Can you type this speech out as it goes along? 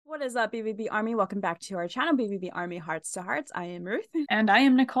What is up, BVB Army? Welcome back to our channel, BVB Army Hearts to Hearts. I am Ruth. And I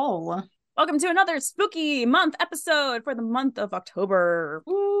am Nicole. Welcome to another spooky month episode for the month of October.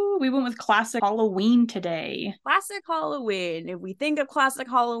 Ooh, we went with classic Halloween today. Classic Halloween. If we think of classic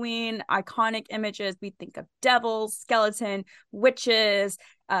Halloween, iconic images, we think of devils, skeleton, witches,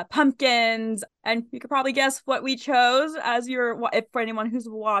 pumpkins, and you could probably guess what we chose if for anyone who's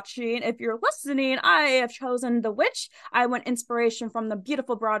watching. If you're listening, I have chosen The Witch. I went inspiration from the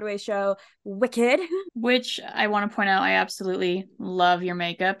beautiful Broadway show Wicked. Which I want to point out, I absolutely love your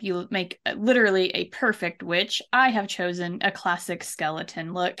makeup. You make literally a perfect witch. I have chosen a classic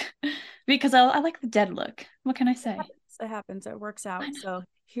skeleton look because I like the dead look. What can I say? It happens. It works out. So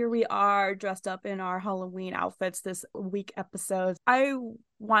here we are dressed up in our Halloween outfits this week episode. I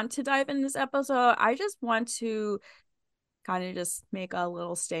want to dive in this episode. I just want to kind of just make a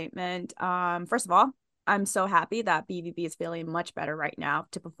little statement. First of all, I'm so happy that BVB is feeling much better right now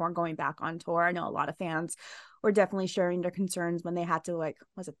to perform going back on tour. I know a lot of fans were definitely sharing their concerns when they had to,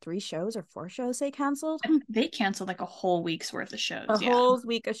 was it 3 shows or 4 shows they canceled? They canceled like a whole week's worth of shows. A whole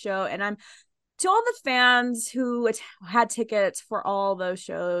week of show. And I'm to all the fans who had tickets for all those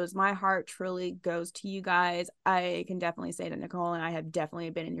shows, my heart truly goes to you guys. I can definitely say that Nicole and I have definitely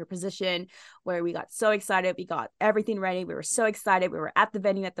been in your position where we got so excited. We got everything ready. We were so excited. We were at the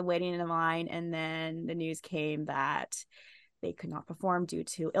venue, at the waiting in line. And then the news came that they could not perform due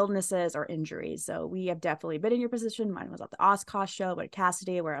to illnesses or injuries. So we have definitely been in your position. Mine was at the Oscars show, but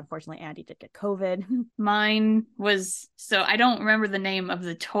Cassidy, where unfortunately Andy did get COVID. Mine was, so I don't remember the name of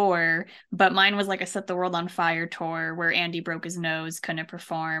the tour, but mine was like a Set the World on Fire tour where Andy broke his nose, couldn't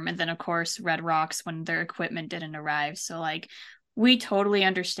perform. And then, of course, Red Rocks when their equipment didn't arrive. So, like, we totally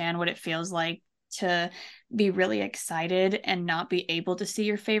understand what it feels like to be really excited and not be able to see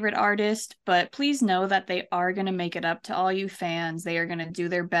your favorite artist, but please know that they are going to make it up to all you fans. They are going to do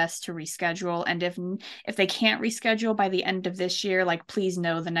their best to reschedule, and if they can't reschedule by the end of this year, like, please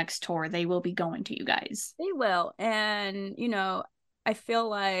know the next tour they will be going to you guys. They will. And I feel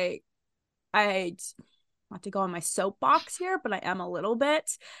like I want to go on my soapbox here, but I am a little bit.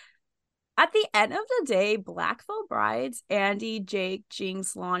 At the end of the day, Black Veil Brides, Andy, Jake,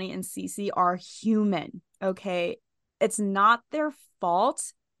 Jinx, Lonnie, and Cece are human, okay? It's not their fault.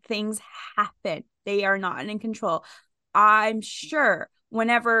 Things happen. They are not in control. I'm sure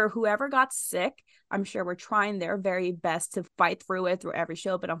whoever got sick, I'm sure we're trying their very best to fight through it through every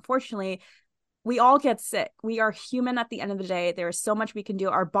show, but unfortunately, we all get sick. We are human at the end of the day. There is so much we can do.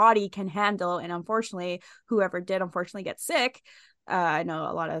 Our body can handle, and unfortunately, whoever did unfortunately get sick, I know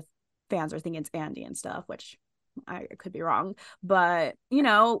a lot of fans are thinking it's Andy and stuff, which I could be wrong, but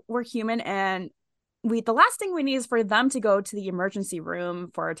we're human, and the last thing we need is for them to go to the emergency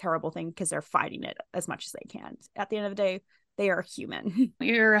room for a terrible thing because they're fighting it as much as they can. At the end of the day, they are human.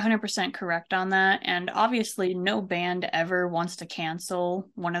 You're 100% correct on that. And obviously, no band ever wants to cancel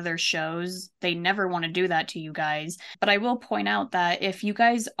one of their shows. They never want to do that to you guys. But I will point out that if you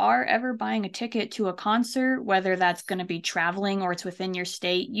guys are ever buying a ticket to a concert, whether that's going to be traveling or it's within your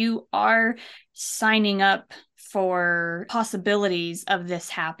state, you are signing up for possibilities of this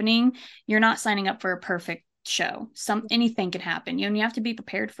happening. You're not signing up for a perfect show. Anything can happen. You have to be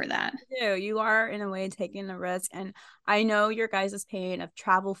prepared for that. You are in a way taking a risk, and I know your guys' pain of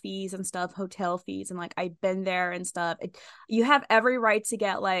travel fees and stuff, hotel fees, and like I've been there and stuff. You have every right to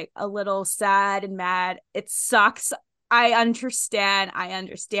get like a little sad and mad. It sucks. I understand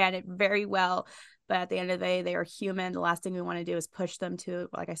it very well. But at the end of the day, they are human. The last thing we want to do is push them to,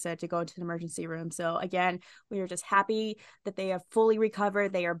 like I said, to go into the emergency room. So again, we are just happy that they have fully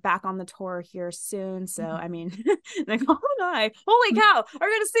recovered. They are back on the tour here soon. So, I mean, Nicole and I, holy cow, are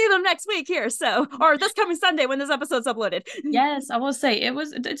going to see them next week here. So, or this coming Sunday when this episode's uploaded. Yes, I will say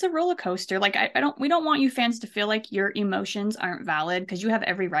it's a roller coaster. Like we don't want you fans to feel like your emotions aren't valid, because you have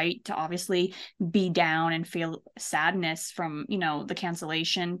every right to obviously be down and feel sadness from, the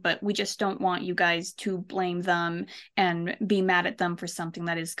cancellation, but we just don't want you guys to blame them and be mad at them for something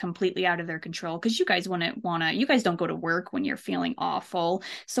that is completely out of their control, because you guys you guys don't go to work when you're feeling awful,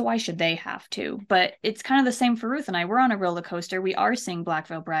 so why should they have to? But it's kind of the same for Ruth and I. We're on a roller coaster. We are seeing Black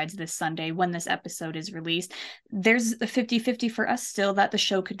Veil Brides this Sunday when this episode is released. There's a 50-50 for us still that the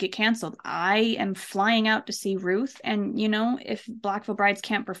show could get canceled. I am flying out to see Ruth, and if Black Veil Brides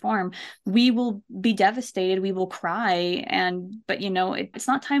can't perform, we will be devastated, we will cry, but it's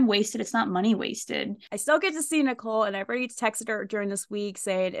not time wasted, it's not money wasted. I still get to see Nicole, and I've already texted her during this week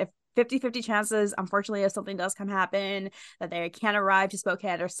saying if 50-50 chances, unfortunately, if something does come happen, that they can't arrive to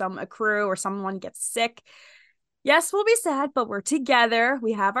Spokane, or a crew or someone gets sick, Yes, we'll be sad, but we're together.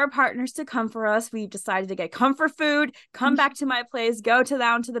 We have our partners to comfort us. We've decided to get comfort food, come back to my place, go to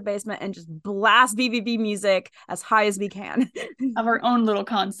down to the basement, and just blast BVB music as high as we can. Of our own little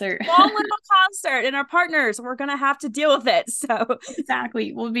concert. Small little concert, and our partners, we're gonna have to deal with it. So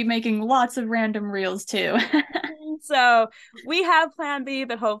Exactly. We'll be making lots of random reels too. so we have plan B,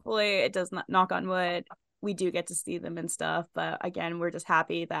 but hopefully it does not, knock on wood, we do get to see them and stuff. But again, we're just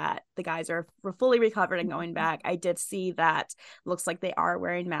happy that the guys are fully recovered and going back. I did see that looks like they are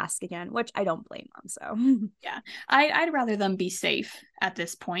wearing masks again, which I don't blame them. So Yeah, I'd rather them be safe at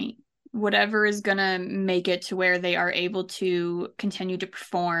this point. Whatever is gonna make it to where they are able to continue to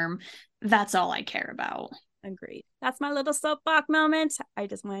perform, that's all I care about. agreed. That's my little soapbox moment. I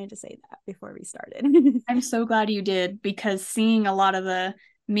just wanted to say that before we started. I'm so glad you did, because seeing a lot of the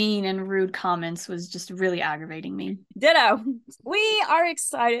mean and rude comments was just really aggravating me. Ditto. We are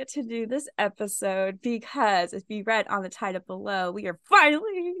excited to do this episode because, if you read on the title below, we are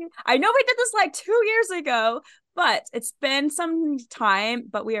finally, I know we did this like 2 years ago, but it's been some time,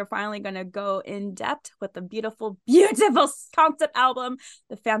 but we are finally going to go in depth with the beautiful, beautiful concept album,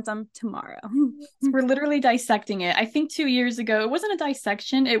 The Phantom Tomorrow. We're literally dissecting it. I think 2 years ago, it wasn't a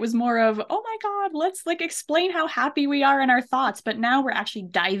dissection. It was more of, oh my God, let's like explain how happy we are in our thoughts. But now we're actually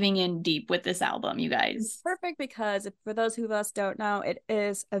diving in deep with this album, you guys. Perfect, because for those of us don't know, it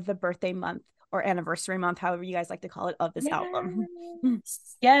is the birthday month or anniversary month, however you guys like to call it, of this album.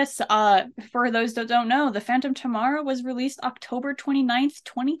 Yes. For those that don't know, The Phantom Tomorrow was released October 29th,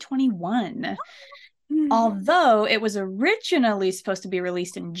 2021. Although it was originally supposed to be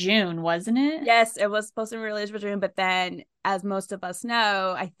released in June, wasn't it? Yes, it was supposed to be released in June, but then, as most of us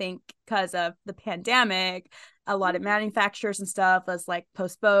know, I think because of the pandemic, a lot of manufacturers and stuff was like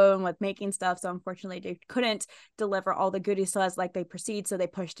postponed with making stuff. So unfortunately, they couldn't deliver all the goodies to us like they proceed. So they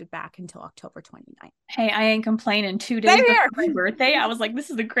pushed it back until October 29th. Hey, I ain't complaining. 2 days before my birthday, I was like,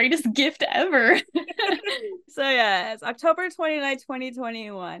 this is the greatest gift ever. So yeah, it's October 29th,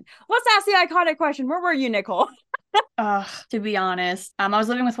 2021. Let's ask the iconic question. Where were you, Nicole? To be honest, I was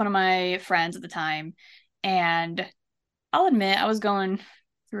living with one of my friends at the time, and I'll admit I was going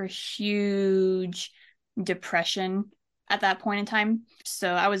through a huge depression at that point in time.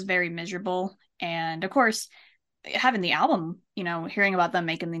 So I was very miserable. And of course, having the album, hearing about them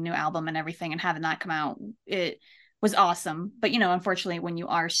making the new album and everything and having that come out, it was awesome. But, unfortunately, when you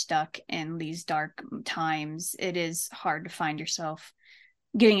are stuck in these dark times, it is hard to find yourself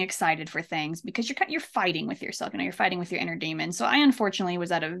getting excited for things because you're fighting with yourself, you're fighting with your inner demon. So I unfortunately was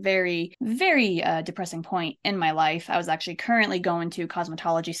at a very, very depressing point in my life. I was actually currently going to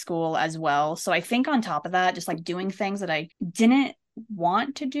cosmetology school as well. So I think on top of that, just like doing things that I didn't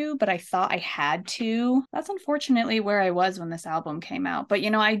want to do, but I thought I had to. That's unfortunately where I was when this album came out. But,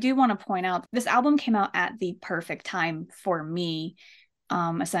 I do want to point out this album came out at the perfect time for me,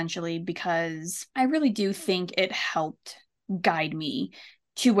 essentially, because I really do think it helped guide me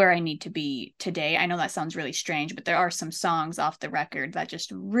to where I need to be today. I know that sounds really strange, but there are some songs off the record that just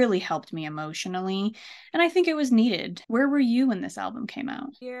really helped me emotionally, and I think it was needed. Where were you when this album came out?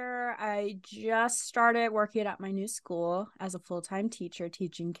 Here, I just started working at my new school as a full-time teacher,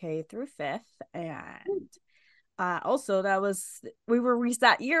 teaching K through 5th, and also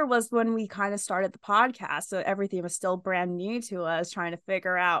that year was when we kind of started the podcast, so everything was still brand new to us, trying to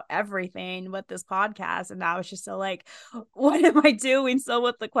figure out everything with this podcast. And I was just so like, what am I doing? So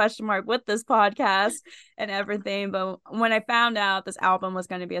with the question mark with this podcast and everything. But when I found out this album was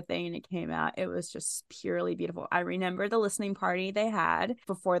going to be a thing and it came out, it was just purely beautiful. I remember the listening party they had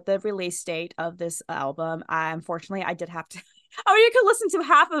before the release date of this album. Unfortunately, I did have to you could listen to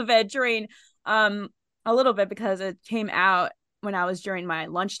half of it during a little bit because it came out when I was during my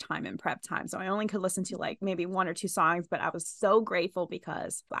lunchtime and prep time. So I only could listen to like maybe one or two songs, but I was so grateful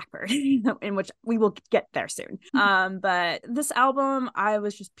because Blackbird, in which we will get there soon. But this album, I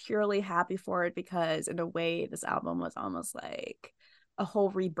was just purely happy for it because in a way, this album was almost like a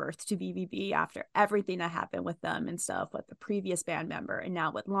whole rebirth to BVB after everything that happened with them and stuff with the previous band member. And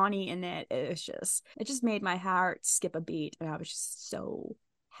now with Lonnie in it, it just made my heart skip a beat. And I was just so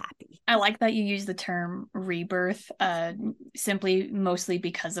happy. I like that you use the term rebirth, simply mostly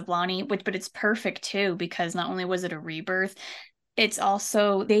because of Lonnie, but it's perfect too, because not only was it a rebirth, it's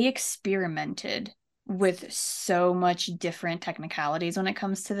also they experimented with so much different technicalities when it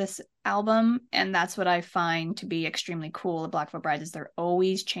comes to this album, and that's what I find to be extremely cool at Black Veil Brides is they're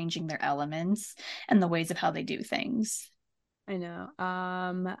always changing their elements and the ways of how they do things. I know.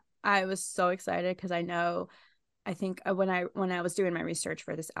 I was so excited because I think when I was doing my research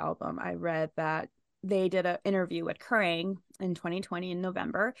for this album, I read that they did an interview with Kerrang in 2020 in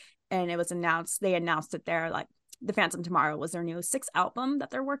November, and it was announced. They announced it there like The Phantom Tomorrow was their new sixth album that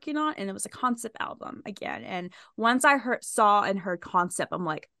they're working on, and it was a concept album again. And once I saw and heard concept, I'm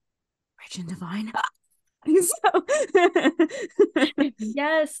like, Rich and Divine. So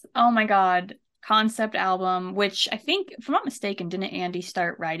Yes. Oh my God. Concept album, which I think, if I'm not mistaken, didn't Andy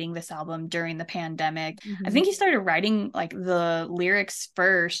start writing this album during the pandemic? I think he started writing like the lyrics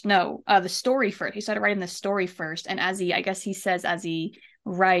first. No, the story first. He started writing the story first. And I guess he says as he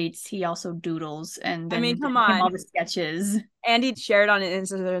writes, he also doodles and I then mean, come became on. all the sketches. Andy shared on an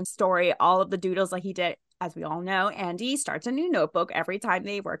Instagram story all of the doodles like he did. As we all know, Andy starts a new notebook every time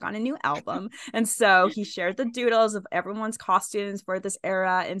they work on a new album. And so he shared the doodles of everyone's costumes for this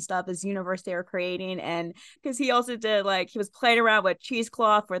era and stuff, this universe they were creating. And because he also did, like, he was playing around with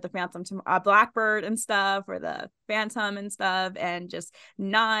cheesecloth for the Phantom, Blackbird and stuff, for the Phantom and stuff, and just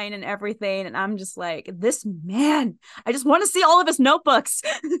Nine and everything. And I'm just like, this man, I just want to see all of his notebooks.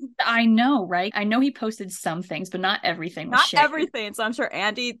 I know, right? I know he posted some things, but not everything was Not shared. everything. So I'm sure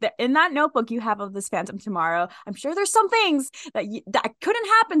Andy, in that notebook you have of this Phantom Tomorrow, I'm sure there's some things that couldn't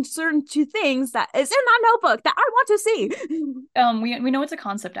happen. Certain two things that is in that notebook that I want to see. We know it's a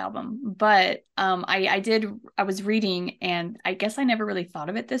concept album, but I was reading, and I guess I never really thought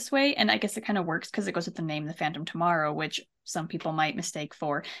of it this way, and I guess it kind of works because it goes with the name The Phantom Tomorrow, which some people might mistake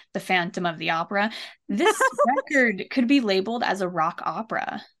for The Phantom of the Opera. This record could be labeled as a rock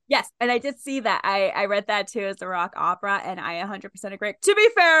opera. Yes, and I did see that. I read that too as a rock opera, and I 100% agree. To be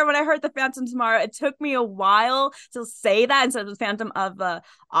fair, when I heard the Phantom Tomorrow, it took me a while to say that instead of the Phantom of the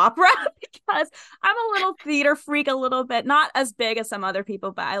Opera because I'm a little theater freak, a little bit, not as big as some other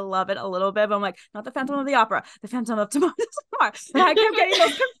people, but I love it a little bit. But I'm like, not the Phantom of the Opera, the Phantom of Tomorrow. And I kept getting those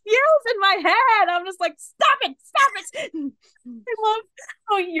confused in my head. I'm just like, stop it. I love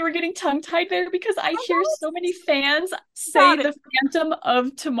how you were getting tongue tied there because I hear so many fans say the Phantom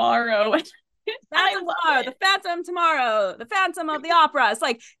of Tomorrow. The Phantom Tomorrow, the Phantom of the Opera. It's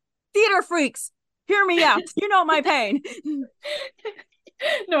like, theater freaks, hear me out. You know my pain.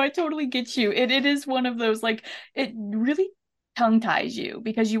 No, I totally get you. It is one of those, like, it really tongue ties you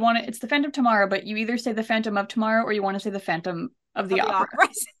because you want to, it's the Phantom Tomorrow, but you either say the Phantom of Tomorrow or you want to say the Phantom of the Opera.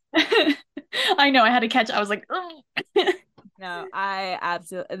 I know, I had to catch, I was like, No, I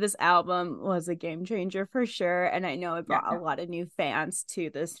absolutely, this album was a game changer for sure. And I know it brought a lot of new fans to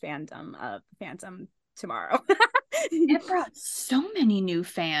this fandom of Phantom Tomorrow. It brought so many new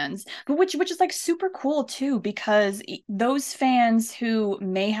fans, but which is like super cool too, because those fans who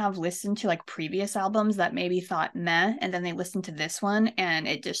may have listened to like previous albums that maybe thought meh, and then they listened to this one and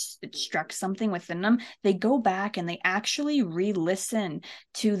it struck something within them, they go back and they actually re-listen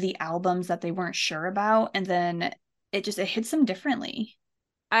to the albums that they weren't sure about, and then it hits them differently.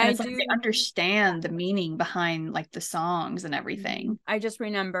 And it's like they understand the meaning behind like the songs and everything. I just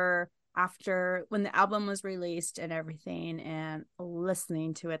remember after when the album was released and everything and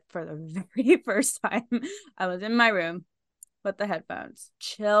listening to it for the very first time, I was in my room with the headphones,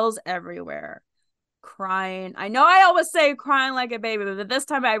 chills everywhere, crying. I know I always say crying like a baby, but this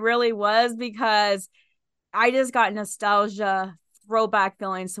time I really was because I just got nostalgia, throwback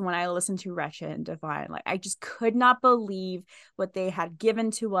feelings to when I listened to Wretched and Divine. Like, I just could not believe what they had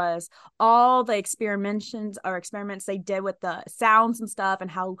given to us, all the experiments they did with the sounds and stuff, and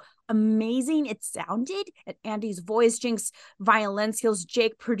how amazing it sounded. And Andy's voice, Jink's violin skills,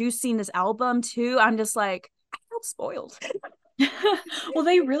 Jake producing this album too. I'm just like, I felt spoiled. Well,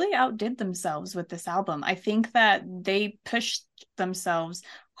 they really outdid themselves with this album. I think that they pushed themselves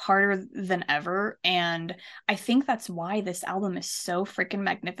harder than ever, and I think that's why this album is so freaking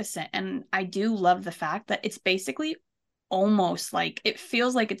magnificent. And I do love the fact that it's basically almost like, it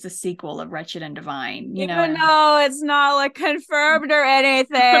feels like it's a sequel of Wretched and Divine, you know? Even though it's not like confirmed or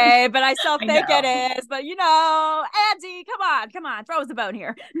anything, but I still think it is. But Andy, come on, throw us a bone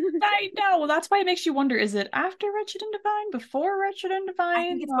here. I know. Well, that's why it makes you wonder, is it after Wretched and Divine, before Wretched and Divine? I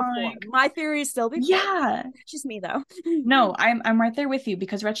think it's before. My theory is still before. Yeah. It's just me though. No, I'm right there with you,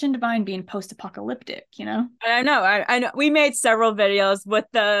 because Wretched and Divine being post-apocalyptic, you know? I know. We made several videos with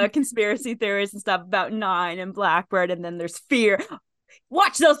the conspiracy theories and stuff about Nine and Blackbird, and then there's Fear.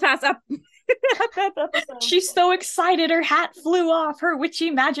 Watch those pass up. She's so excited. Her hat flew off. Her witchy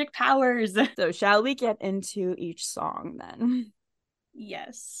magic powers. So shall we get into each song then?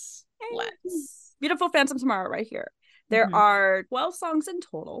 Yes. Let's. Beautiful Phantom Tomorrow right here. There are 12 songs in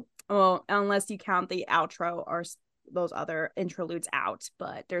total. Well, unless you count the outro or those other interludes out.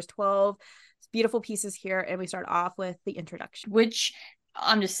 But there's 12 beautiful pieces here. And we start off with the introduction. Which,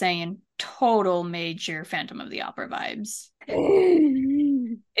 I'm just saying, total major Phantom of the Opera vibes.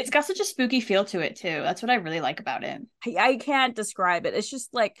 got such a spooky feel to it too. That's what I really like about it. I can't describe it. It's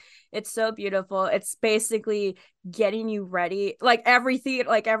just like it's so beautiful. It's basically getting you ready. Like every theater,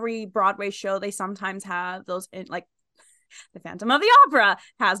 like every Broadway show, they sometimes have those in like the Phantom of the Opera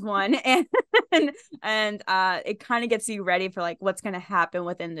has one, and it kind of gets you ready for like what's going to happen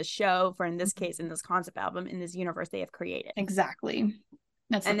within the show. For in this case, in this concept album, in this universe they have created. Exactly.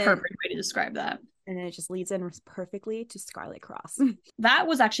 That's the And then perfect way to describe that. and then it just leads in perfectly to Scarlet Cross. That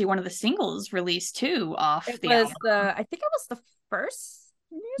was actually one of the singles released too off It the was album. the I think it was the first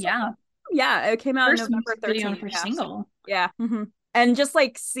Yeah. yeah, it came out First November music video and 13th. first Yeah. single. Yeah. Mm-hmm. And just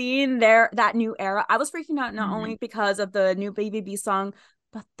like seeing that new era, I was freaking out not only because of the new BVB song,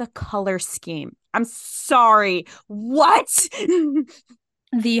 but the color scheme. I'm sorry. What?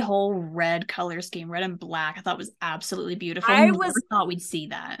 The whole red color scheme, red and black, I thought was absolutely beautiful. I Never was thought we'd see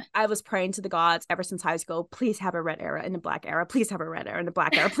that. I was praying to the gods ever since high school. Please have a red era and a black era. Please have a red era and a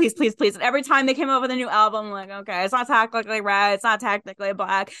black era. Please, please, please. And every time they came up with a new album, I'm like, okay, it's not technically red. It's not technically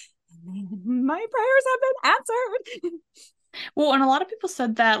black. My prayers have been answered. Well, and a lot of people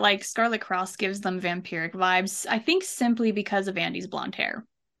said that like Scarlet Cross gives them vampiric vibes. I think simply because of Andy's blonde hair.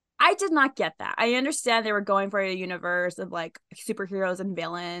 I did not get that. I understand they were going for a universe of like superheroes and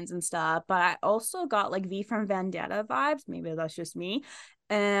villains and stuff, but I also got like V from Vendetta vibes. Maybe that's just me.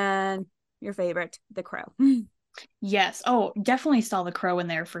 And your favorite, The Crow. Yes. Oh, definitely saw the crow in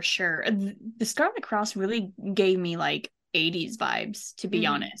there for sure. The Scarlet Cross really gave me like 80s vibes, to be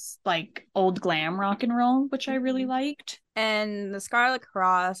honest. Like old glam rock and roll, which I really liked. And The Scarlet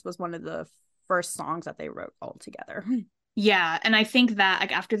Cross was one of the first songs that they wrote all together. Yeah, and I think that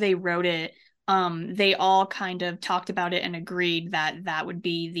like after they wrote it, they all kind of talked about it and agreed that that would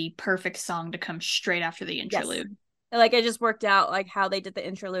be the perfect song to come straight after the interlude. Yes. Like it just worked out like how they did the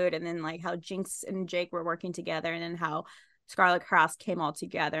interlude and then like how Jinx and Jake were working together and then how Scarlet Cross came all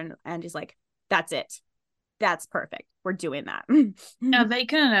together and he's like, that's it. That's perfect. We're doing that. Now they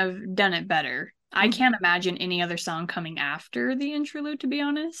couldn't have done it better. I can't imagine any other song coming after the interlude, to be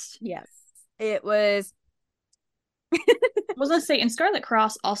honest. Yes. It was I was gonna say, and Scarlet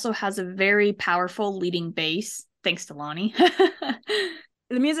Cross also has a very powerful leading bass, thanks to Lonnie.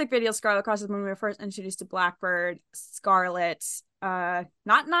 the music video Scarlet Cross is when we were first introduced to Blackbird, Scarlet, not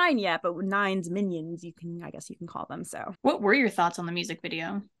Nine yet, but Nine's minions, I guess you can call them. So what were your thoughts on the music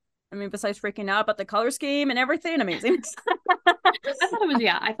video? I mean, besides freaking out about the color scheme and everything, amazing.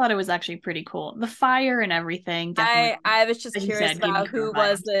 I thought it was actually pretty cool. The fire and everything. Definitely. I was just curious said, about who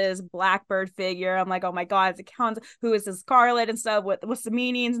was this Blackbird figure. I'm like, oh my god, it counts. Who is this Scarlet and stuff? What's the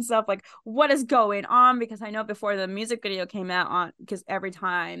meanings and stuff? Like, what is going on? Because I know before the music video came out on, because every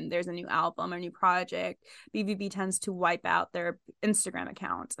time there's a new album or new project, BVB tends to wipe out their Instagram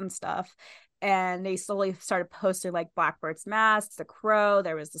accounts and stuff. And they slowly started posting like Blackbird's masks, the crow,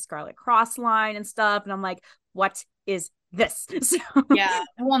 there was the Scarlet Cross line and stuff. And I'm like, what is this? So yeah,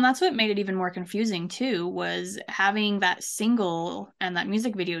 well, and that's what made it even more confusing too, was having that single and that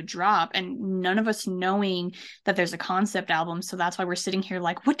music video drop and none of us knowing that there's a concept album. So that's why we're sitting here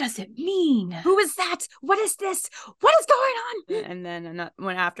like, what does it mean? Who is that? What is this? What is going on? And then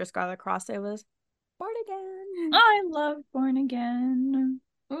when after Scarlet Cross, it was Born Again. I love Born Again.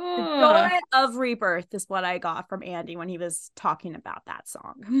 The joy of rebirth is what I got from Andy when he was talking about that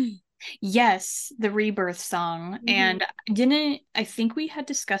song. Yes, the Rebirth song. And I think we had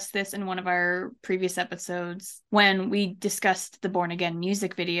discussed this in one of our previous episodes when we discussed the Born Again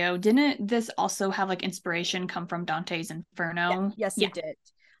music video. Didn't this also have like inspiration come from Dante's Inferno? Yes, it did.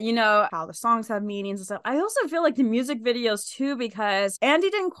 You know how the songs have meanings and stuff. I also feel like the music videos too, because Andy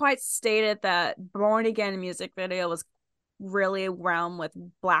didn't quite state it that Born Again music video was really around with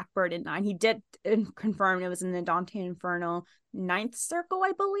Blackbird and Nine. He did confirm it was in the Dante Inferno ninth circle,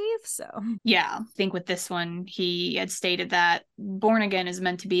 I believe. So yeah, I think with this one he had stated that Born Again is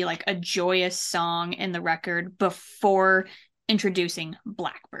meant to be like a joyous song in the record before introducing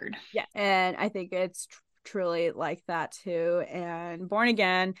Blackbird. Yeah, and I think it's truly like that too. And Born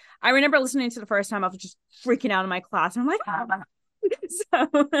Again, I remember listening to the first time, I was just freaking out in my class. I'm like, so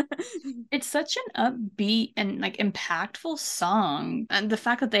it's such an upbeat and like impactful song, and the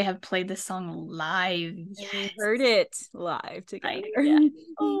fact that they have played this song live, we heard it live together.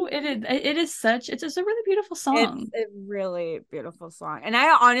 Oh, it's just a really beautiful song. It's a really beautiful song. And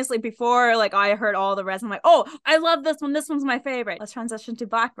I honestly, before like I heard all the rest, I'm like, oh, I love this one, my favorite. Let's transition to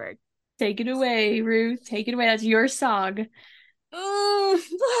Blackbird. Take it away, Ruth. Take it away. That's your song. Blackbird.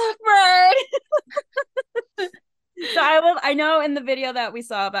 So I know in the video that we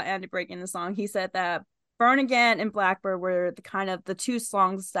saw about Andy breaking the song, he said that Burn Again and Blackbird were the kind of the two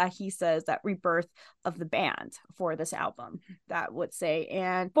songs that he says that rebirth of the band for this album, that would say.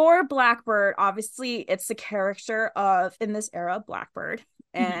 And for Blackbird, obviously it's the character of, in this era, Blackbird.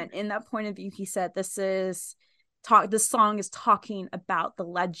 And in that point of view, he said this song is talking about the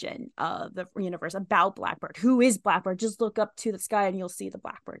legend of the universe, about Blackbird. Who is Blackbird? Just look up to the sky and you'll see the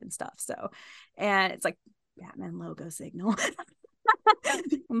Blackbird and stuff. So, and it's like Batman logo signal.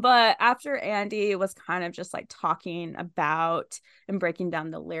 But after Andy was kind of just like talking about and breaking down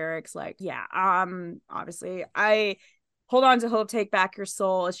the lyrics, like, yeah, obviously I Hold On to Hope, Take Back Your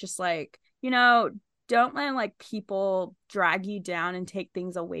Soul. It's just like, don't let like people drag you down and take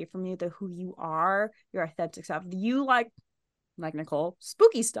things away from you, who you are, your authentic self. You like Nicole,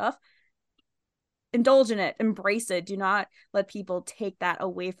 spooky stuff. Indulge in it, embrace it. Do not let people take that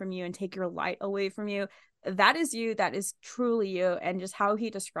away from you and take your light away from you. That is you, that is truly you. And just how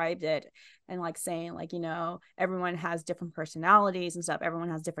he described it, and like saying like, everyone has different personalities and stuff, everyone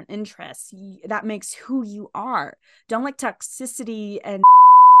has different interests, that makes who you are. Don't like toxicity and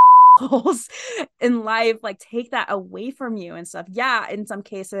in life like take that away from you and stuff. Yeah, in some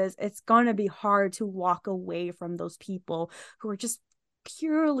cases it's gonna be hard to walk away from those people who are just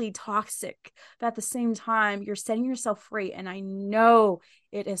purely toxic, but at the same time you're setting yourself free. And I know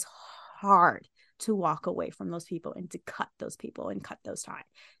it is hard to walk away from those people and to cut those people and cut those ties.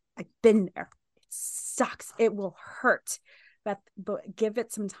 I've been there. It sucks, it will hurt, but give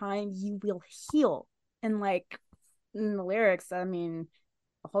it some time, you will heal. And like in the lyrics, I mean,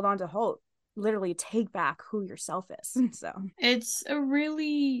 hold on to hope, literally take back who yourself is. So it's a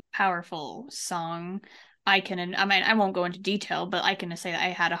really powerful song. I won't go into detail, but I can say that I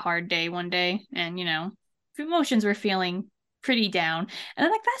had a hard day one day, and emotions were feeling pretty down, and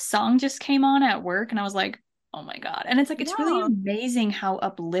then like that song just came on at work and I was like, oh my god. And it's like, it's really amazing how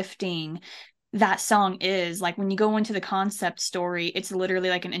uplifting that song is. Like when you go into the concept story, it's literally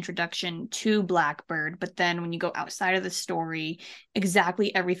like an introduction to Blackbird, but then when you go outside of the story,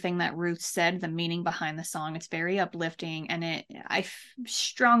 exactly everything that Ruth said, the meaning behind the song, it's very uplifting. And I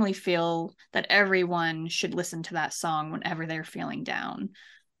strongly feel that everyone should listen to that song whenever they're feeling down.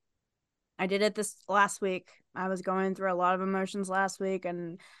 I did it this last week. I was going through a lot of emotions last week,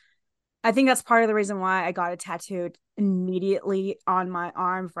 and I think that's part of the reason why I got it tattooed immediately on my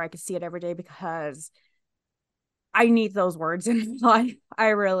arm before I could see it every day, because I need those words in life. I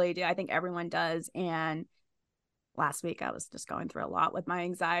really do. I think everyone does. And last week I was just going through a lot with my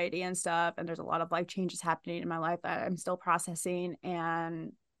anxiety and stuff, and there's a lot of life changes happening in my life that I'm still processing,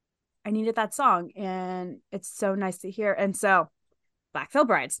 and I needed that song, and it's so nice to hear. And so, Black Veil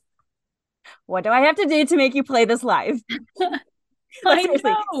Brides, what do I have to do to make you play this live? Like,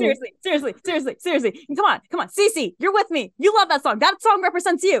 seriously. Come on. Cece, you're with me. You love that song. That song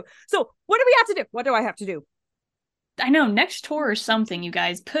represents you. So what do we have to do? What do I have to do? I know, next tour or something, you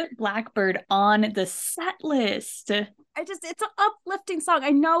guys, put Blackbird on the set list. It's an uplifting song. I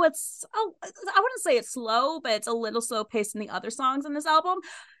know I wouldn't say it's slow, but it's a little slow paced than the other songs in this album.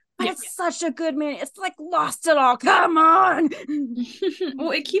 But it's such a good man. It's like Lost It All. Come on. Well,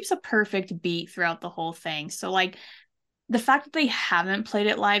 it keeps a perfect beat throughout the whole thing. So like, the fact that they haven't played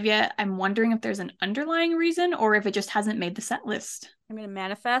it live yet, I'm wondering if there's an underlying reason or if it just hasn't made the set list. I'm going to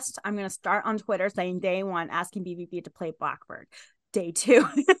manifest. I'm going to start on Twitter saying day 1, asking BVB to play Blackbird. Day 2.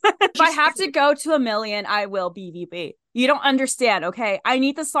 If I have to go to 1 million, I will, BVB. You don't understand, okay? I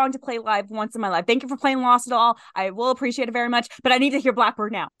need the song to play live once in my life. Thank you for playing Lost It All. I will appreciate it very much, but I need to hear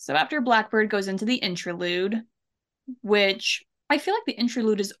Blackbird now. So after Blackbird goes into the interlude, which I feel like the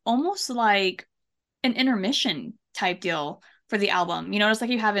interlude is almost like an intermission type deal for the album. It's like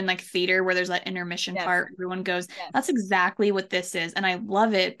you have in like theater where there's that intermission part, everyone goes. That's exactly what this is. And I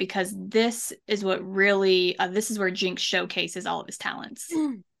love it because this is what really, this is where Jinx showcases all of his talents.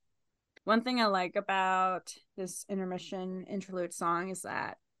 One thing I like about this intermission interlude song is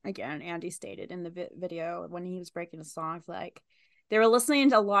that, again, Andy stated in the video when he was breaking the songs, like they were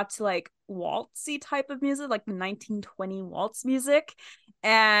listening a lot to like waltzy type of music, like the 1920 waltz music,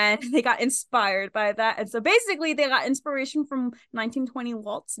 and they got inspired by that. And so basically they got inspiration from 1920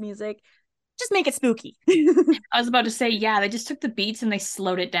 waltz music. Just make it spooky. I was about to say, yeah, they just took the beats and they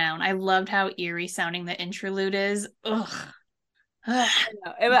slowed it down. I loved how eerie sounding the interlude is. Ugh.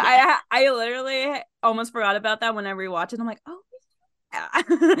 I literally almost forgot about that when I rewatched it. I'm like, oh yeah.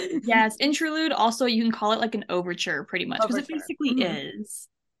 Yes, interlude. Also, you can call it like an overture, pretty much, because it basically is.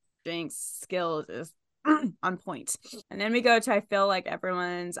 Jinx skills is on point. And then we go to, I feel like,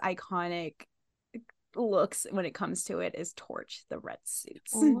 everyone's iconic looks when it comes to it is Torch, the red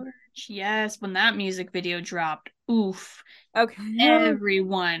suits. Torch, yes. When that music video dropped, oof, Okay.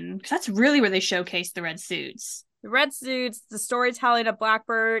 everyone. Because that's really where they showcased the red suits. The red suits, the storytelling of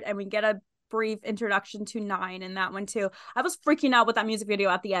Blackbird, and we get a brief introduction to Nine in that one too. I was freaking out with that music video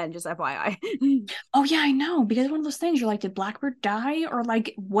at the end, just FYI. Oh yeah, I know. Because one of those things, you're like, did Blackbird die or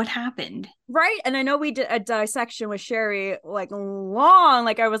like what happened? Right. And I know we did a dissection with Sherry like long,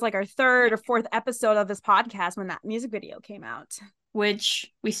 like I was like our third or fourth episode of this podcast when that music video came out.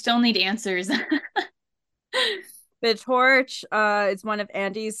 Which we still need answers. The Torch is one of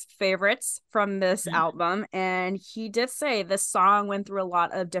Andy's favorites from this album, and he did say this song went through a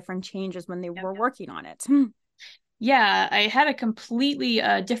lot of different changes when they were working on it. Yeah, I had a completely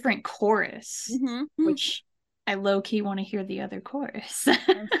different chorus, which I low-key want to hear the other chorus. I'm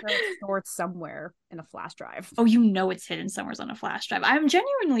sure it's stored somewhere in a flash drive. Oh, you know it's hidden somewhere on a flash drive. I'm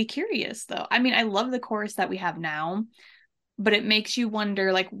genuinely curious, though. I mean, I love the chorus that we have now, but it makes you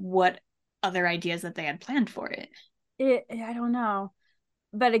wonder, like, what other ideas that they had planned for it. I don't know,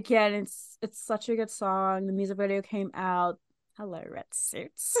 but again, it's such a good song. The music video came out. Hello, red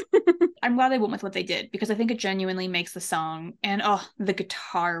suits. I'm glad they went with what they did because I think it genuinely makes the song and the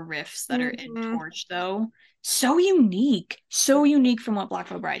guitar riffs that are in Torch though so unique from what Black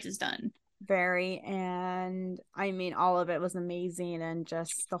Veil Brides has done. Very, and I mean all of it was amazing, and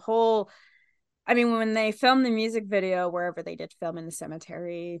just the whole. I mean, when they filmed the music video, wherever they did film in the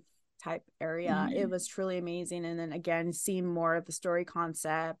cemetery type area, it was truly amazing. And then again, seeing more of the story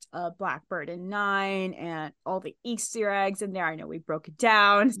concept of Blackbird and Nine and all the Easter eggs in there. I know we broke it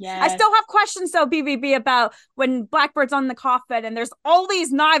down. Yes. I still have questions though, BVB, about when Blackbird's on the coffin and there's all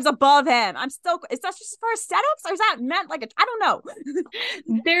these knives above him. I'm still, is that just for aesthetics or is that meant like I don't know.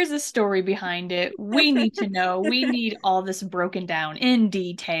 There's a story behind it. We need to know. We need all this broken down in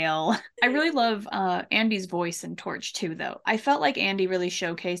detail. I really love Andy's voice in Torch too, though. I felt like Andy really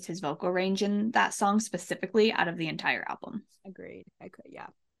showcased his vocal range in that song specifically out of the entire album. Agreed.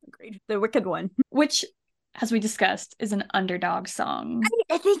 Agreed. The Wicked One. Which, as we discussed, is an underdog song.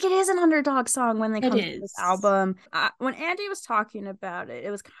 I think it is an underdog song when they come to this album. When Andy was talking about it,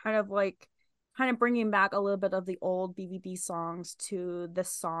 it was kind of bringing back a little bit of the old BVB songs to this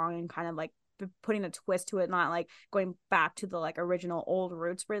song and kind of like putting a twist to it, not like going back to the like original old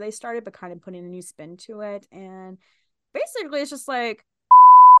roots where they started, but kind of putting a new spin to it. And basically it's just like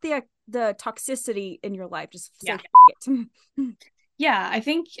the toxicity in your life, just say it. Yeah, I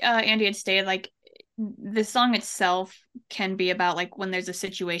think Andy had stated like the song itself can be about like when there's a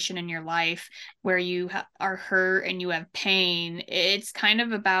situation in your life where you are hurt and you have pain. It's kind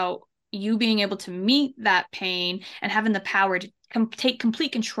of about you being able to meet that pain and having the power to take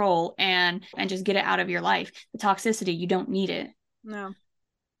complete control and just get it out of your life. The toxicity, you don't need it. No.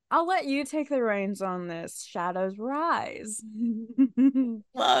 I'll let you take the reins on this. Shadows Rise.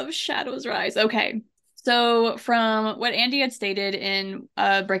 Love Shadows Rise. Okay. So from what Andy had stated in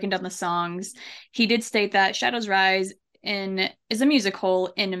breaking down the songs, he did state that Shadows Rise is a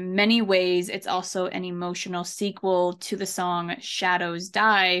musical. In many ways, it's also an emotional sequel to the song Shadows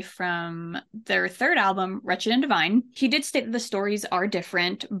Die from their third album, Wretched and Divine. He did state that the stories are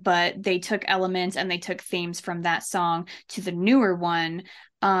different, but they took elements and they took themes from that song to the newer one.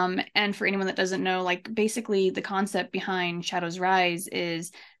 And for anyone that doesn't know, like basically the concept behind Shadows Rise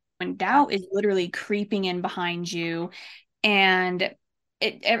is when doubt is literally creeping in behind you and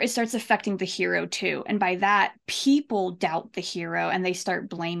it starts affecting the hero too. And by that, people doubt the hero and they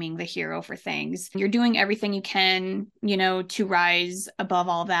start blaming the hero for things. You're doing everything you can, to rise above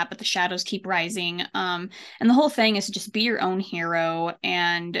all that, but the shadows keep rising. And the whole thing is to just be your own hero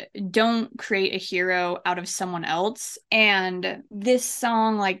and don't create a hero out of someone else. And this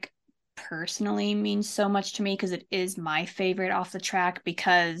song, like, personally means so much to me because it is my favorite off the track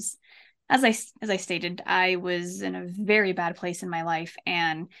because as I stated, I was in a very bad place in my life,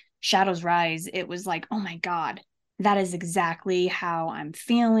 and Shadows Rise, it was like, oh my God, that is exactly how I'm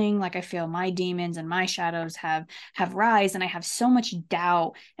feeling. Like I feel my demons and my shadows have rise, and I have so much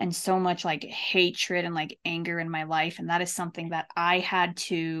doubt and so much like hatred and like anger in my life, and that is something that I had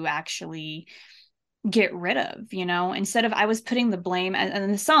to actually get rid of. Instead of I was putting the blame, and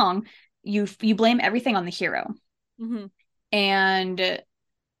in the song, you blame everything on the hero, and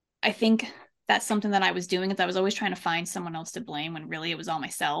I think that's something that I was doing is I was always trying to find someone else to blame when really it was all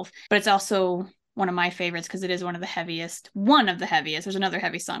myself. But it's also one of my favorites because it is one of the heaviest. There's another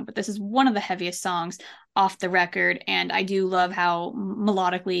heavy song, but this is one of the heaviest songs off the record. And I do love how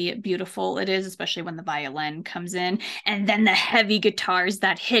melodically beautiful it is, especially when the violin comes in and then the heavy guitars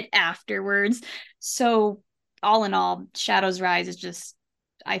that hit afterwards. So all in all, Shadows Rise is just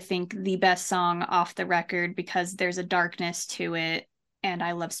I think, the best song off the record because there's a darkness to it, and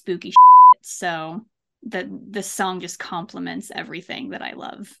I love spooky shit. So the song just complements everything that I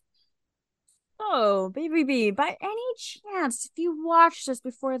love. Oh, BVB, by any chance, if you watched this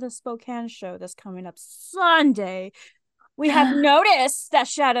before the Spokane show that's coming up Sunday, we have noticed that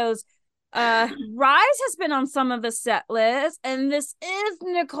Shadow's Rise has been on some of the set lists, and this is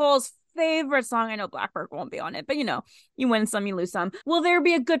Nicole's favorite song. I know Blackbird won't be on it, but you win some, you lose some. Will there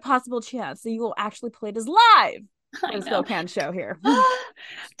be a good possible chance that you will actually play this live for I the know. Spokane show here?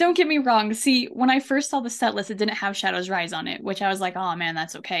 Don't get me wrong. See, when I first saw the set list, it didn't have Shadows Rise on it, which I was like, oh man,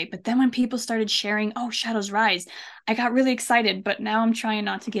 that's okay. But then when people started sharing, oh, Shadows Rise, I got really excited. But now I'm trying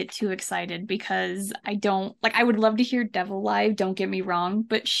not to get too excited because I don't like, I would love to hear Devil live, don't get me wrong,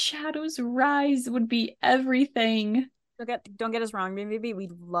 but Shadows Rise would be everything. Don't get us wrong, maybe we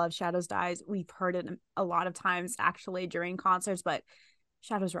love Shadows Dies. We've heard it a lot of times actually during concerts, but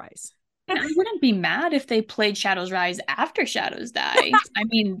Shadows Rise. And I wouldn't be mad if they played Shadows Rise after Shadows Die. I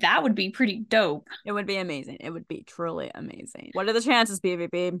mean, that would be pretty dope. It would be amazing. It would be truly amazing. What are the chances,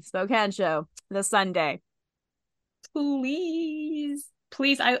 BVB? Spokane show this Sunday. Please.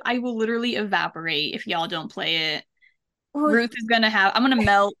 Please, I will literally evaporate if y'all don't play it. Well, Ruth is gonna have, I'm gonna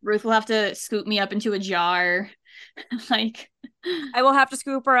melt. Ruth will have to scoop me up into a jar. Like, I will have to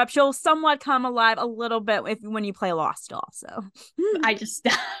scoop her up. She'll somewhat come alive a little bit when you play Lost also. I just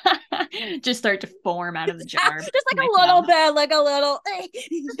just start to form out of the jar. Just like a little bit, like a little.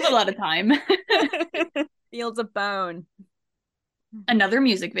 A lot of time. Fields of Bone. Another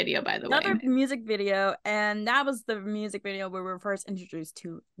music video, by the way. Another music video, and that was the music video where we were first introduced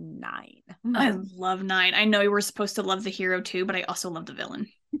to Nine. I love Nine. I know we were supposed to love the hero too, but I also love the villain.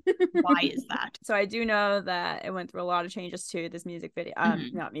 Why is that? So I do know that it went through a lot of changes to this music video.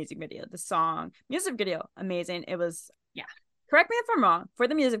 Not music video, the song. Music video, amazing. It was, yeah. Correct me if I'm wrong. For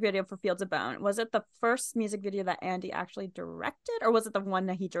the music video for Fields of Bone, was it the first music video that Andy actually directed, or was it the one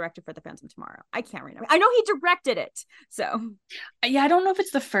that he directed for The Phantom Tomorrow? I can't remember. I know he directed it. So yeah, I don't know if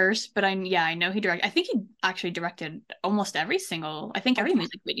it's the first, but I know he directed. I think he actually directed almost every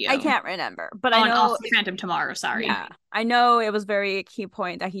music video. I can't remember, but I know Phantom Tomorrow. Sorry. Yeah, I know it was very key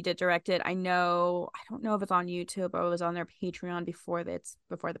point that he did direct it. I don't know if it's on YouTube or it was on their Patreon before the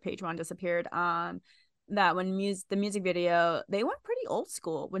Patreon disappeared. That when the music video, they went pretty old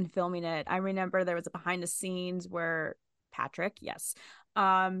school when filming it. I remember there was a behind the scenes where Patrick, yes,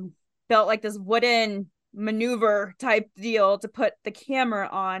 built like this wooden maneuver type deal to put the camera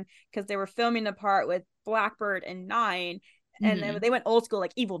on because they were filming the part with Blackbird and Nine. And they went old school,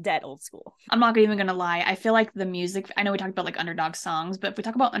 like Evil Dead old school. I'm not even gonna lie. I feel like the music, I know we talked about like underdog songs, but if we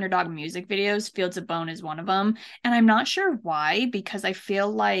talk about underdog music videos, Fields of Bone is one of them. And I'm not sure why, because I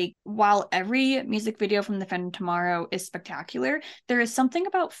feel like while every music video from The Phantom Tomorrow is spectacular, there is something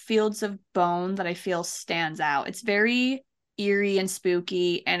about Fields of Bone that I feel stands out. It's very eerie and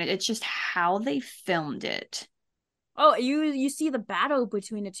spooky, and it's just how they filmed it. Oh, you see the battle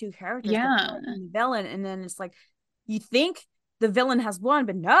between the two characters, yeah, the villain, and then it's like you think the villain has won,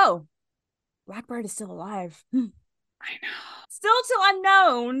 but no, Blackbird is still alive. I know. Still to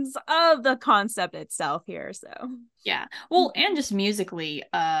unknowns of the concept itself here. So yeah, well, and just musically,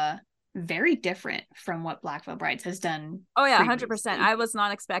 very different from what Black Veil Brides has done. Oh yeah, 100%. I was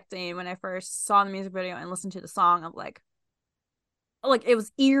not expecting when I first saw the music video and listened to the song of like it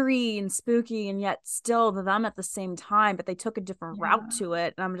was eerie and spooky and yet still them at the same time, but they took a different route to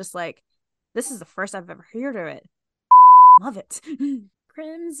it, and I'm just like, this is the first I've ever heard of it. Love it.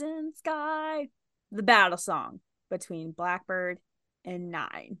 Crimson Sky, the battle song between Blackbird and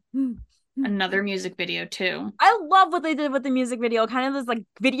Nine. Another music video too. I love what they did with the music video, kind of this like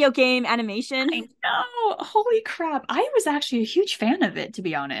video game animation. I know. Holy crap. I was actually a huge fan of it, to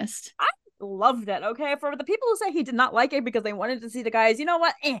be honest. I loved it. Okay, for the people who say he did not like it because they wanted to see the guys, you know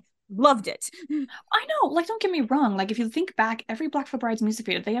what, loved it. I know, like, don't get me wrong, like if you think back, every Black Veil Brides music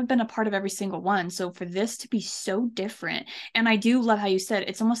video, they have been a part of every single one, so for this to be so different, and I do love how you said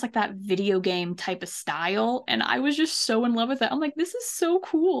it's almost like that video game type of style, and I was just so in love with it. I'm like, this is so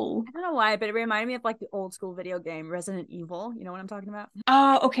cool. I don't know why, but it reminded me of like the old school video game Resident Evil. You know what I'm talking about?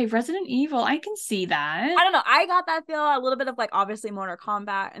 Oh, okay, Resident Evil, I can see that. I don't know, I got that feel, a little bit of like obviously Mortal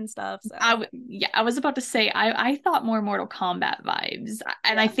Kombat and stuff, so I was about to say I thought more Mortal Kombat vibes,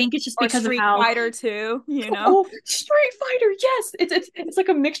 and I think it's just because Street of how Fighter too, you know. Oh, Street Fighter, yes, it's like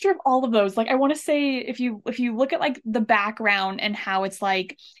a mixture of all of those. Like I want to say, if you look at like the background and how it's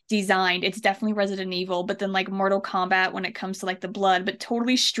like designed, it's definitely Resident Evil, but then like Mortal Kombat when it comes to like the blood, but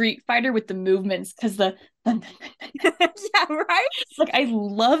totally Street Fighter with the movements because the yeah, right. Like I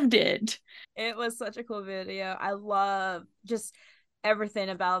loved it. It was such a cool video. I love just everything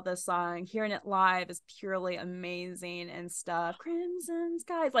about this song. Hearing it live is purely amazing and stuff. Crimson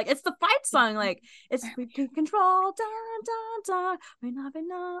Skies, like it's the fight song, like it's we can control, dun dun dun, we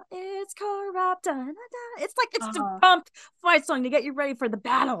know it's corrupt, dun, dun, dun. It's like it's the pumped fight song to get you ready for the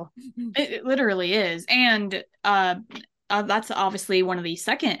battle. It literally is. And that's obviously one of the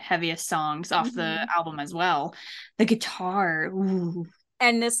second heaviest songs off the album as well. The guitar, ooh.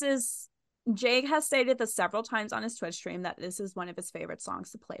 And this is, Jake has stated this several times on his Twitch stream that this is one of his favorite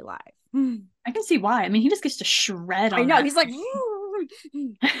songs to play live. I can see why. I mean, he just gets to shred on I know, that. he's like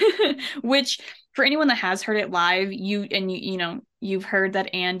which for anyone that has heard it live, you've heard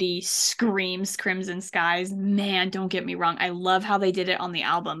that Andy screams Crimson Skies. Man, don't get me wrong, I love how they did it on the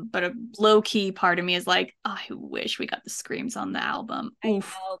album, but a low-key part of me is like, oh, I wish we got the screams on the album.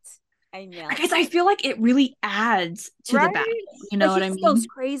 Oof. I know. Because I feel like it really adds to the battle. You know what I mean? Goes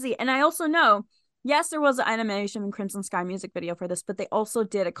crazy. And I also know, yes, there was an animation and Crimson Sky music video for this, but they also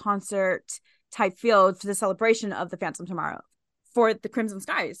did a concert type feel for the celebration of the Phantom Tomorrow for the Crimson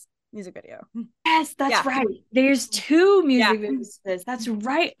Skies music video. Yes, that's right. There's 2 music videos to this. That's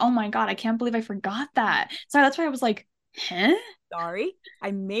right. Oh my God, I can't believe I forgot that. So that's why I was like, huh? Sorry,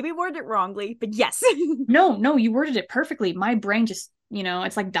 I maybe worded it wrongly, but yes. No, you worded it perfectly. My brain just,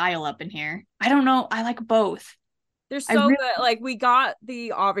 it's like dial up in here. I don't know. I like both. They're so good. Like we got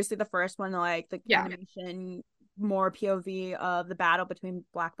obviously the first one, like the animation, more POV of the battle between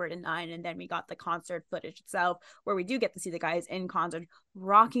Blackbird and Nine, and then we got the concert footage itself where we do get to see the guys in concert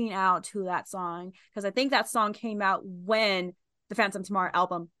rocking out to that song, because I think that song came out when the Phantom Tomorrow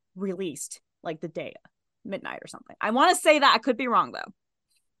album released, like the day midnight or something. I want to say that. I could be wrong though.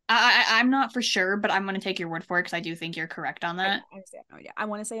 I'm not for sure, but I'm going to take your word for it because I do think you're correct on that. I have no idea. I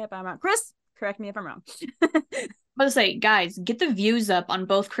want to say it, but I'm not. Chris, correct me if I'm wrong. I was say, guys, get the views up on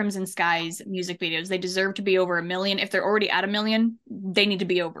both Crimson Skies music videos. They deserve to be over 1 million. If they're already at 1 million, they need to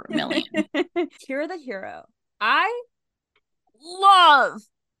be over 1 million. Kill the Hero. I love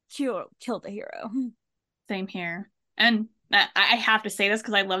Kill the Hero. Same here. And I have to say this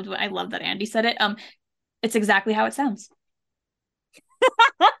because I love that Andy said it. It's exactly how it sounds.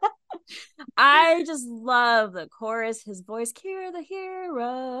 I just love the chorus, his voice, Kill the Hero.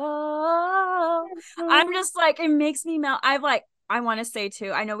 I'm just like, it makes me melt. I want to say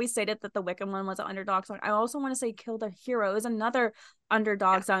too, I know we stated that the Wiccan one was an underdog song. I also want to say Kill the Hero is another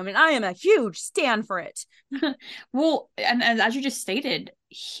underdog song, and I am a huge stan for it. Well, and as you just stated,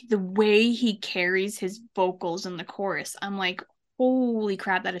 the way he carries his vocals in the chorus, I'm like, holy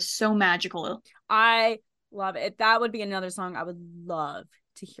crap, that is so magical. I love it. That would be another song I would love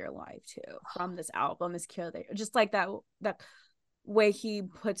to hear live too from this album, is Kill the, just like that way he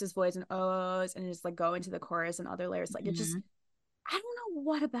puts his voice in O's and just like go into the chorus and other layers. Like it just, I don't know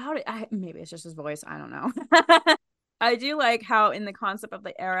what about it. Maybe it's just his voice. I don't know. I do like how in the concept of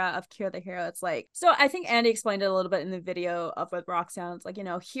the era of Kill the Hero, it's like, so I think Andy explained it a little bit in the video of what rock sounds like.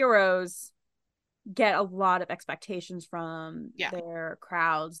 Heroes get a lot of expectations from their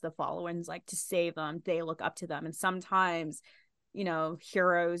crowds, the followings, like to save them. They look up to them, and sometimes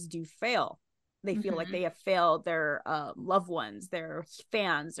heroes do fail. They feel like they have failed their loved ones, their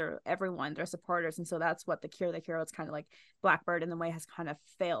fans, or everyone, their supporters. And so that's what the Kill the Hero, it's kind of like Blackbird in the way has kind of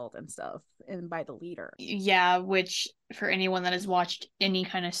failed and stuff, and by the leader. Yeah, which for anyone that has watched any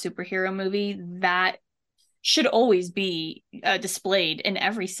kind of superhero movie, that should always be displayed in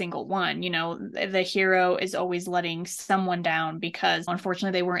every single one. The hero is always letting someone down because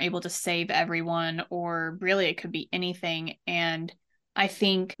unfortunately they weren't able to save everyone, or really it could be anything. And I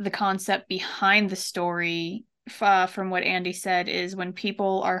think the concept behind the story, from what Andy said, is when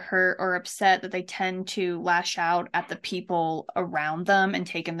people are hurt or upset, that they tend to lash out at the people around them and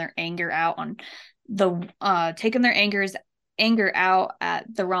taking their anger out on anger out at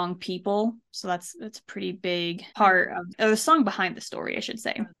the wrong people. So that's a pretty big part of the song behind the story, I should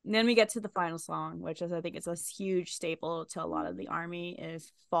say. And then we get to the final song, which is, I think it's a huge staple to a lot of the Army,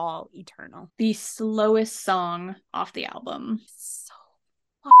 is Fall Eternal. The slowest song off the album. So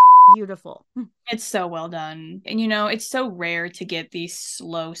beautiful. It's so well done. And it's so rare to get these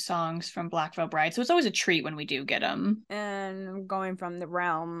slow songs from Black Veil Bride, so it's always a treat when we do get them. And going from the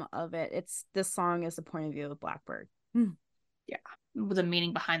realm of it, this song is the point of view of Blackbird. Yeah, the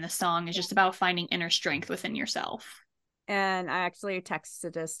meaning behind the song is just about finding inner strength within yourself. And I actually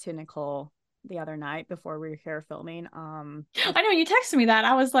texted this to Nicole the other night before we were here filming. I know, you texted me that.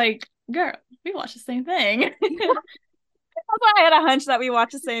 I was like, girl, we watched the same thing. That's why I had a hunch that we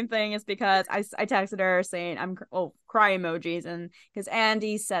watched the same thing, is because I texted her saying cry emojis, and because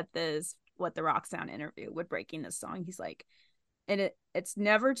Andy said this what the Rock Sound interview with breaking this song. He's like, and it's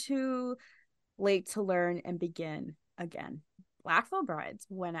never too late to learn and begin again. Black Veil Brides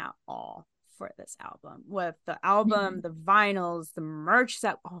went out all for this album, with the album, the vinyls, the merch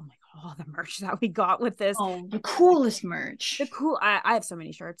that, oh my god, the merch that we got with this. Oh, the coolest merch. The cool, I have so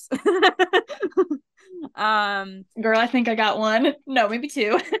many shirts. Girl, I think I got one. No, maybe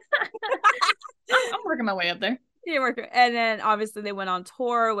two. I'm working my way up there. And then obviously they went on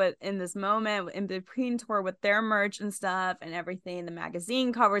tour with in this moment, in between tour, with their merch and stuff and everything, the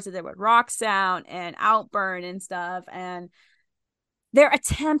magazine covers that they would Rock Sound and Outburn and stuff, and their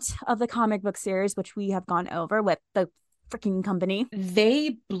attempt of the comic book series, which we have gone over with the freaking company.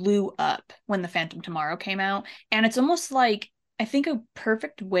 They blew up when the Phantom Tomorrow came out, and it's almost like, I think a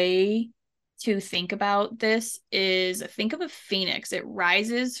perfect way to think about this is, think of a phoenix. It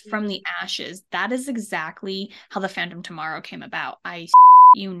rises from the ashes. That is exactly how the Phantom Tomorrow came about. I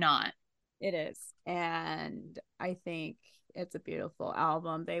you not. It is. And I think it's a beautiful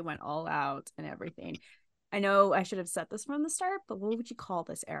album. They went all out and everything. I know I should have said this from the start, but what would you call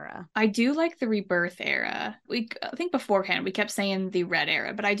this era? I do like the Rebirth Era. I think beforehand we kept saying the Red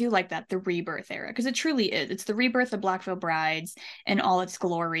Era, but I do like that, the Rebirth Era, because it truly is. It's the rebirth of Black Veil Brides in all its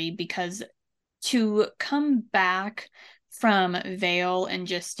glory, because to come back from Veil and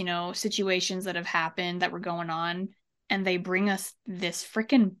just, situations that have happened that were going on, and they bring us this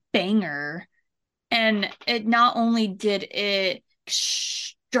freaking banger. And it not only did it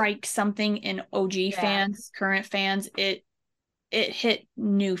strike something in OG fans, current fans, it hit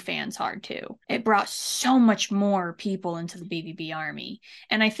new fans hard too. It brought so much more people into the BVB Army.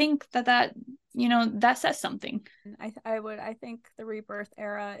 And I think that that says something. I think the Rebirth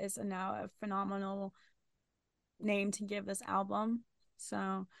Era is now a phenomenal name to give this album.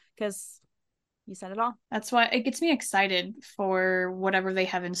 So, because you said it all. That's why it gets me excited for whatever they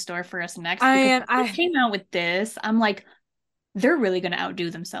have in store for us next. I came out with this, I'm like, they're really going to outdo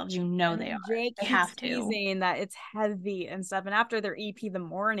themselves. They are. Jake they have to. Teasing that it's heavy and stuff. And after their EP, The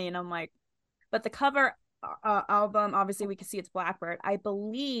Morning, I'm like, but the cover album, obviously we can see it's Blackbird. I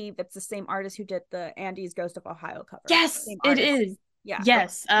believe it's the same artist who did the Andy's Ghost of Ohio cover. Yes, it is. Yeah.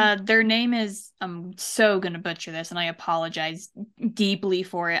 Yes. Their name is, I'm so going to butcher this, and I apologize deeply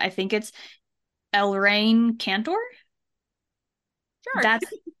for it. I think it's Elrain Cantor. Sure.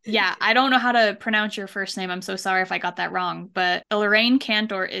 Yeah, I don't know how to pronounce your first name. I'm so sorry if I got that wrong. But Lorraine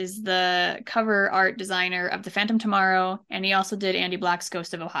Cantor is the cover art designer of The Phantom Tomorrow, and he also did Andy Black's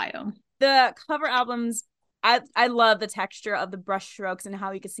Ghost of Ohio. The cover albums, I love the texture of the brush strokes and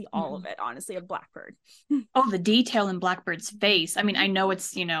how you can see all of it, honestly, of Blackbird. Oh, the detail in Blackbird's face. I mean, I know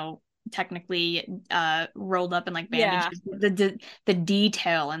it's, technically rolled up in like bandages. Yeah. The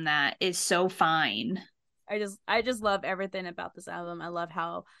detail in that is so fine. I just love everything about this album. I love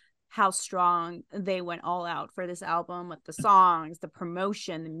how strong they went all out for this album, with the songs, the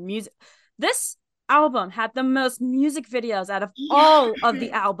promotion, the music. This album had the most music videos out of all of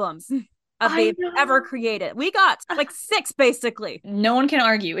the albums they've ever created. We got like 6 basically. No one can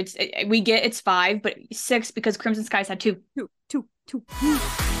argue. It's 5, but 6 because Crimson Skies had 2. Two.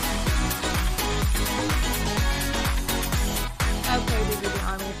 Okay, BVB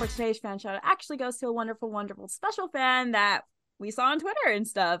Army, for today's fan shout out actually goes to a wonderful, wonderful special fan that we saw on Twitter and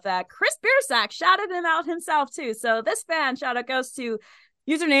stuff, that Chris Biersack shouted him out himself too. So this fan shout out goes to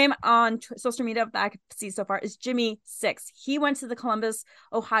username on social media that I could see so far is Jimmy6. He went to the Columbus,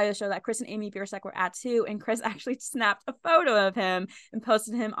 Ohio show that Chris and Amy Biersack were at too, and Chris actually snapped a photo of him and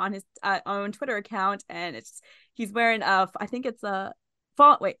posted him on his own Twitter account, and he's wearing I think it's a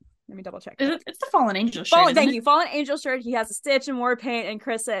wait, let me double check. It's the Fallen Angel shirt. Thank you. Fallen Angel shirt. He has a Stitch and war paint. And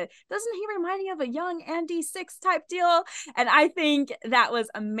Chris said, doesn't he remind you of a young Andy Six type deal? And I think that was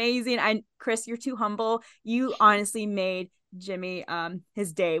amazing. Chris, you're too humble. You honestly made Jimmy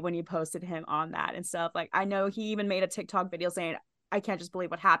his day when you posted him on that and stuff. Like, I know he even made a TikTok video saying, I can't just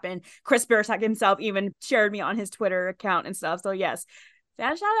believe what happened. Chris Biersack himself even shared me on his Twitter account and stuff. So yes,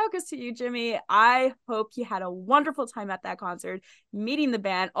 fan shout out goes to you, Jimmy. I hope you had a wonderful time at that concert, meeting the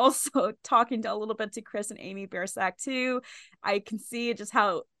band, also talking a little bit to Chris and Amy Biersack too. I can see just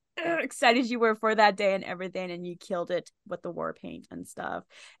how excited you were for that day and everything, and you killed it with the war paint and stuff.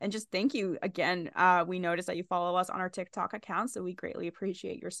 And just thank you again. We noticed that you follow us on our TikTok account, so we greatly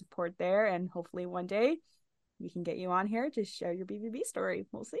appreciate your support there, and hopefully one day we can get you on here to share your BVB story.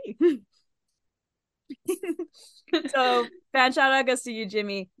 We'll see. So fan shout out goes to you,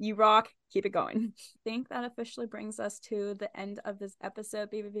 Jimmy. You rock. Keep it going. I think that officially brings us to the end of this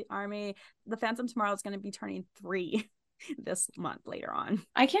episode. BVB Army, the Phantom Tomorrow is going to be turning 3 this month later on.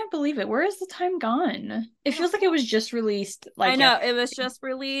 I can't believe it. Where is the time gone? It feels like it was just released. I know it was just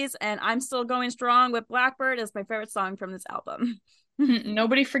released, and I'm still going strong with Blackbird as my favorite song from this album.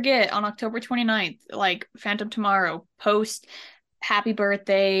 Nobody forget on October 29th, like Phantom Tomorrow, post happy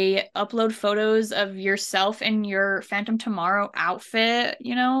birthday, upload photos of yourself in your Phantom Tomorrow outfit,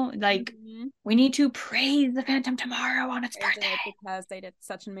 like Mhm. we need to praise the Phantom Tomorrow on its Praise birthday. it because they did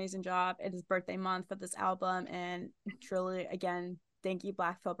such an amazing job. It is birthday month for this album, and truly, again, thank you,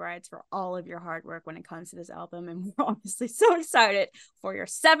 Black Veil Brides, for all of your hard work when it comes to this album. And we're obviously so excited for your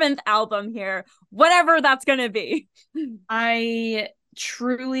seventh album here, whatever that's gonna be. I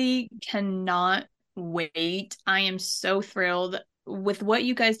truly cannot wait. I am so thrilled with what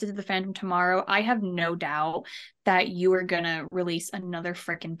you guys did to the Phantom Tomorrow. I have no doubt that you are gonna release another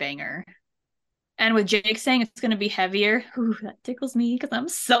freaking banger. And with Jake saying it's gonna be heavier, ooh, that tickles me because I'm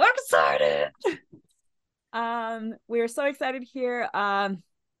so excited. We are so excited here.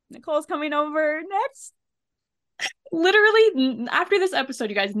 Nicole's coming over next. Literally, after this episode,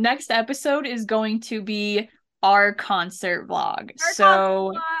 you guys, next episode is going to be our concert vlog. Our concert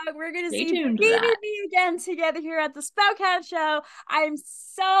So vlog. We're gonna stay see tuned for that. BVB again together here at the Spellcat Show. I'm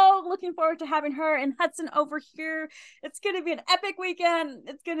so looking forward to having her and Hudson over here. It's gonna be an epic weekend.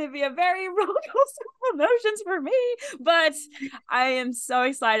 It's gonna be a very roller coaster of emotions for me, but I am so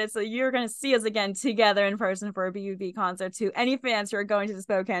excited. So you're gonna see us again together in person for a BVB concert. To any fans who are going to the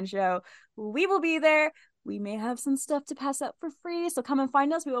Spokane Show, we will be there. We may have some stuff to pass up for free, so come and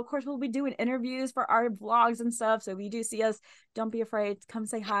find us. We will, of course, we'll be doing interviews for our vlogs and stuff. So if you do see us, don't be afraid. Come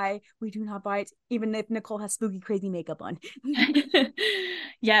say hi. We do not bite, even if Nicole has spooky, crazy makeup on.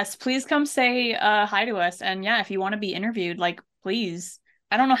 Yes, please come say hi to us. And yeah, if you want to be interviewed, like please.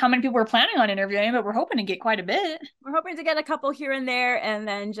 I don't know how many people we're planning on interviewing, but we're hoping to get quite a bit. We're hoping to get a couple here and there, and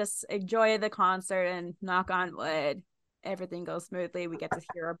then just enjoy the concert and knock on wood, everything goes smoothly. We get to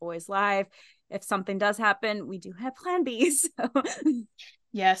hear our boys live. If something does happen, we do have plan B. So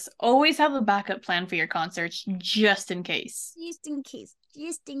Yes, always have a backup plan for your concerts just in case. just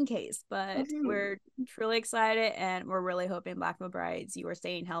in case. But we're truly excited, and we're really hoping Black Veil Brides, you are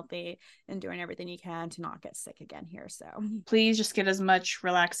staying healthy and doing everything you can to not get sick again here. So Please just get as much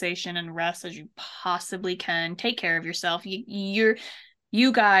relaxation and rest as you possibly can. Take care of yourself. You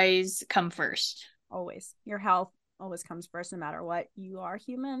guys come first. always, your health always comes first, no matter what. You are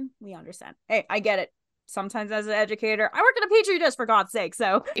human. We understand. Hey, I get it. Sometimes as an educator, I work in a petri dish, for God's sake.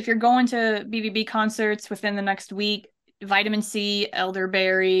 So if you're going to BVB concerts within the next week, vitamin C,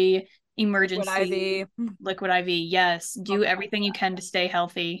 elderberry, emergency, liquid IV. Yes, do everything you can to stay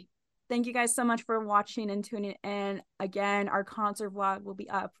healthy. Thank you guys so much for watching and tuning in. Again, our concert vlog will be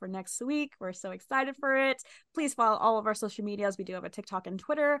up for next week. We're so excited for it. Please follow all of our social medias. We do have a TikTok and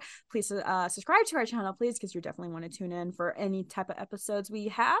Twitter. Please subscribe to our channel, please, because you definitely want to tune in for any type of episodes we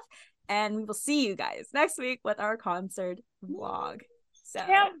have. And we will see you guys next week with our concert vlog. So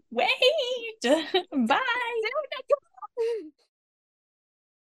can't wait. Bye.